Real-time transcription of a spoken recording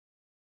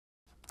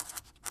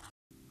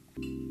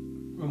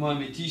Remind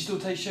me, do you still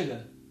taste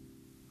sugar?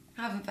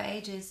 I haven't for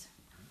ages.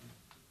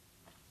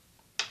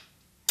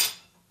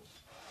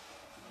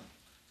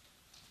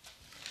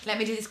 Let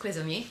me do this quiz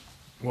on you.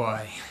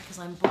 Why? Because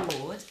I'm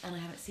bored and I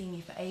haven't seen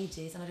you for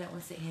ages and I don't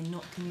want to sit here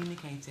not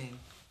communicating.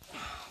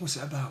 What's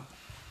it about?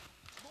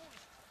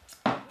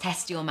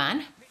 Test your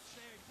man.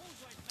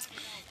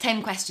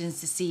 10 questions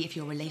to see if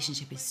your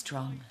relationship is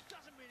strong.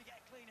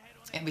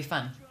 It'll be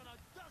fun.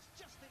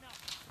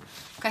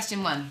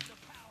 Question 1.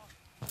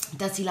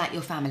 Does he like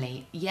your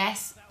family?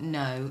 Yes,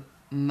 no,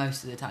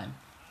 most of the time.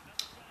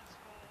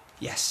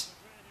 Yes.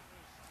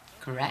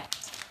 Correct.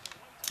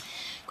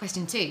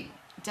 Question 2.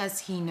 Does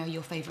he know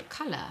your favourite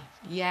colour?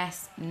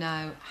 Yes,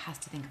 no, has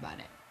to think about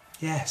it.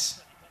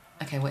 Yes.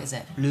 Okay, what is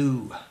it?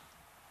 Blue.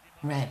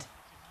 Red.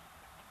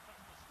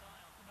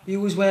 You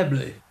always wear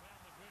blue.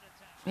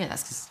 Yeah,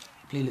 that's because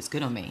blue looks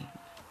good on me.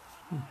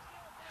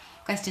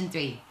 Question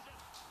 3.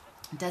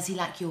 Does he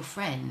like your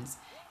friends?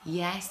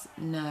 Yes,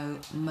 no,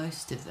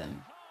 most of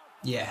them.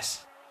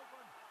 Yes.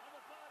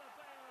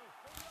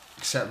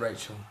 Except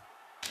Rachel.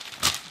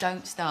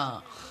 Don't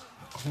start.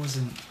 I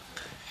wasn't.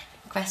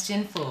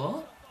 Question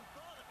 4.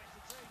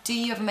 Do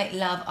you ever make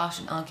love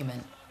after an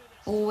argument?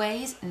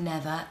 Always,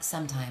 never,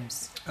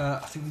 sometimes. I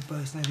think we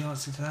both know the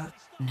answer to that.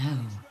 No.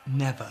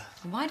 Never.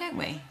 Why don't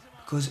we?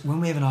 Because when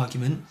we have an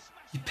argument,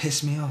 you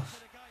piss me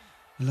off.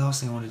 The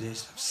last thing I want to do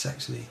is have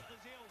sex with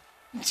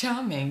you.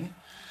 Charming.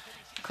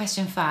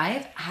 Question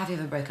 5. Have you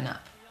ever broken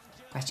up?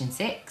 Question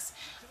 6.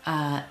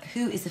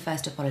 Who is the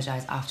first to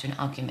apologise after an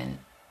argument?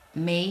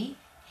 Me,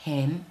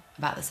 him,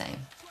 about the same.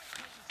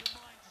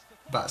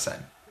 About the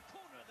same.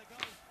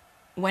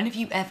 When have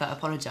you ever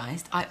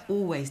apologised? I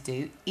always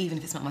do, even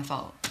if it's not my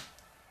fault.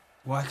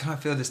 Why can I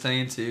feel this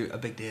turning into a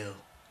big deal?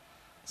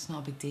 It's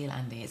not a big deal,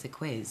 Andy. It's a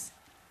quiz.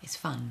 It's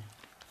fun.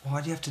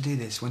 Why do you have to do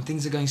this? When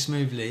things are going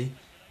smoothly,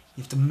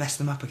 you have to mess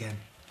them up again.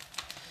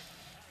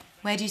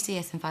 Where do you see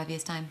us in 5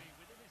 years' time?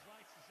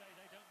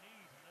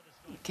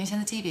 Can you turn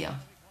the TV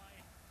off?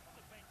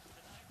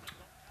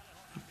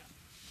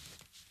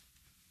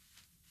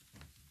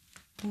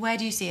 Where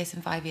do you see us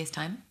in 5 years'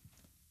 time?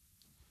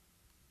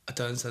 I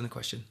don't understand the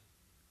question.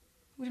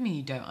 What do you mean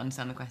you don't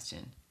understand the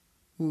question?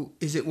 Well,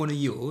 is it one of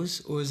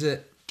yours, or is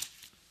it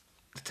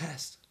the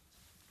test?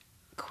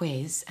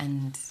 Quiz,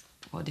 and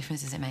what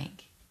difference does it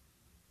make?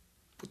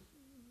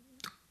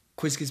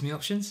 Quiz gives me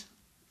options?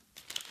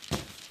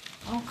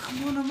 Oh,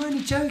 come on, I'm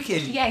only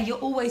joking. Yeah, you're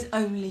always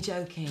only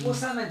joking.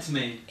 What's that meant to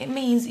mean? It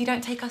means you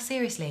don't take us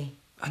seriously.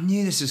 I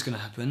knew this was going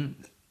to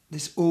happen.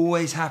 This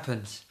always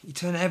happens. You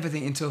turn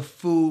everything into a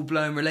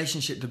full-blown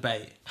relationship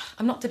debate.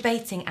 I'm not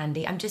debating,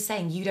 Andy. I'm just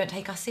saying you don't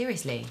take us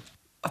seriously.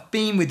 I've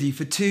been with you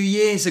for 2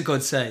 years, for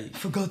God's sake.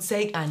 For God's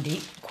sake,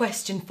 Andy.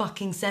 Question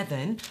fucking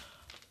 7.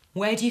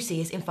 Where do you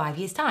see us in 5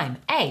 years' time?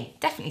 A,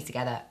 definitely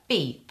together.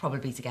 B,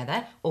 probably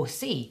together. Or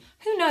C,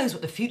 who knows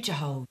what the future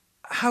holds?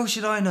 How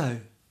should I know?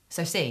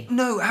 So C.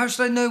 No, how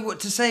should I know what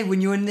to say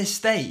when you're in this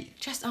state?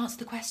 Just answer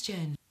the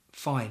question.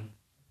 Fine.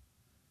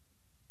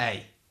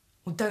 A.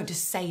 Well, don't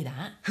just say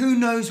that. Who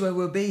knows where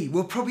we'll be?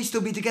 We'll probably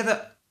still be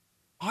together.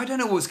 I don't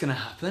know what's going to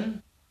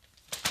happen.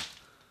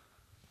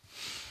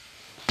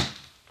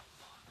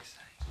 Fuck's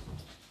sake.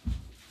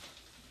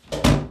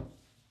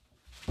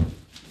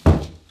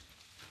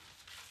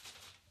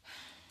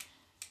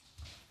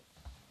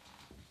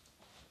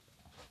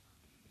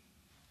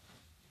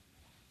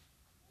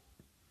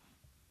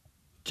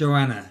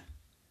 Joanna,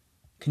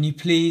 can you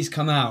please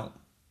come out?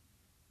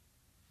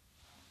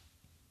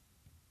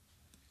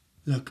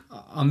 Look,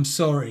 I'm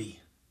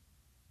sorry.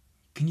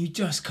 Can you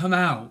just come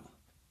out?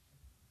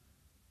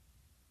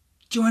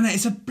 Joanna,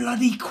 it's a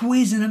bloody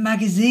quiz in a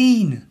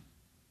magazine.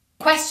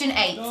 Question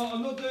 8. No,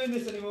 I'm not doing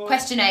this anymore.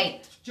 Question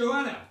 8.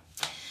 Joanna.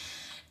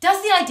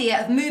 Does the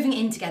idea of moving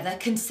in together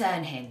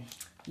concern him?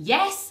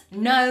 Yes,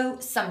 no,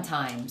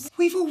 sometimes.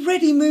 We've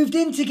already moved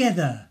in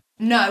together.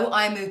 No,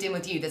 I moved in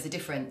with you. There's a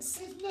difference.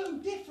 There's no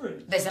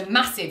difference. There's a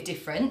massive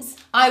difference.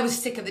 I was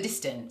sick of the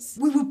distance.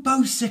 We were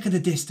both sick of the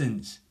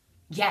distance.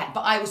 Yeah, but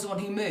I was the one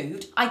who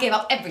moved. I gave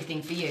up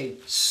everything for you.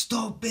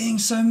 Stop being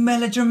so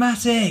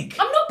melodramatic.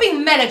 I'm not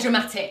being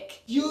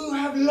melodramatic. You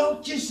have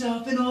locked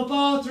yourself in our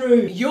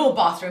bathroom. Your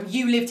bathroom.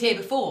 You lived here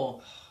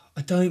before.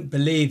 I don't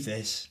believe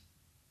this.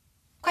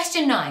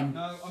 Question 9.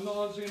 No, I'm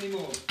not answering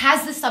anymore.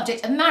 Has the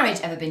subject of marriage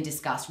ever been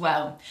discussed?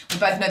 Well, we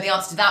both know the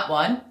answer to that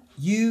one.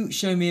 You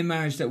show me a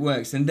marriage that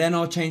works and then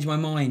I'll change my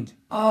mind.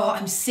 Oh,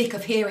 I'm sick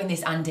of hearing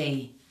this,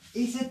 Andy.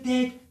 It's a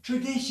dead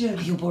tradition.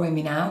 Oh, you're boring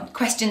me now.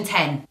 Question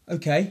 10.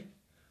 Okay.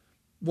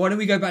 Why don't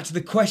we go back to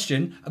the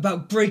question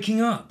about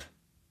breaking up?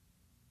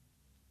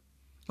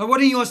 Like, why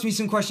don't you ask me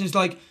some questions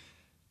like,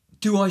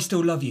 do I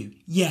still love you?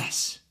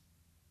 Yes.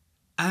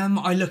 Am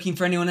I looking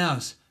for anyone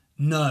else?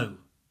 No.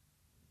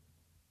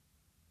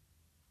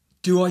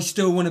 Do I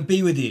still want to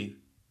be with you?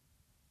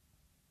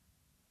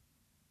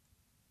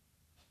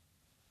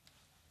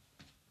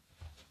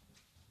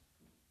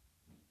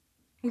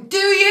 Do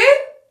you?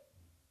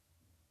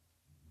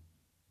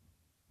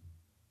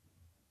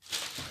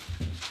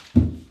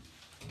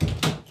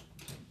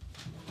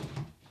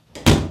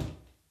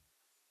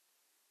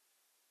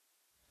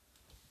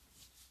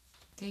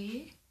 Do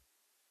you?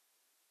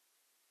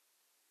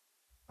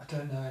 I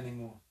don't know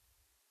anymore.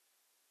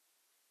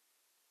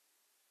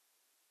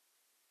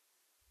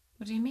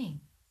 What do you mean?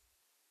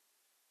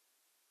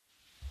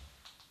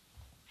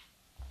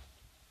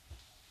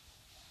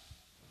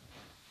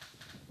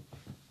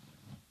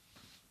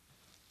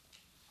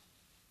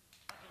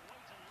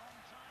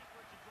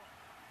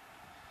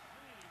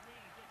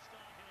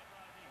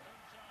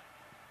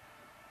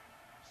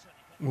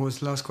 What was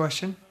the last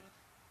question?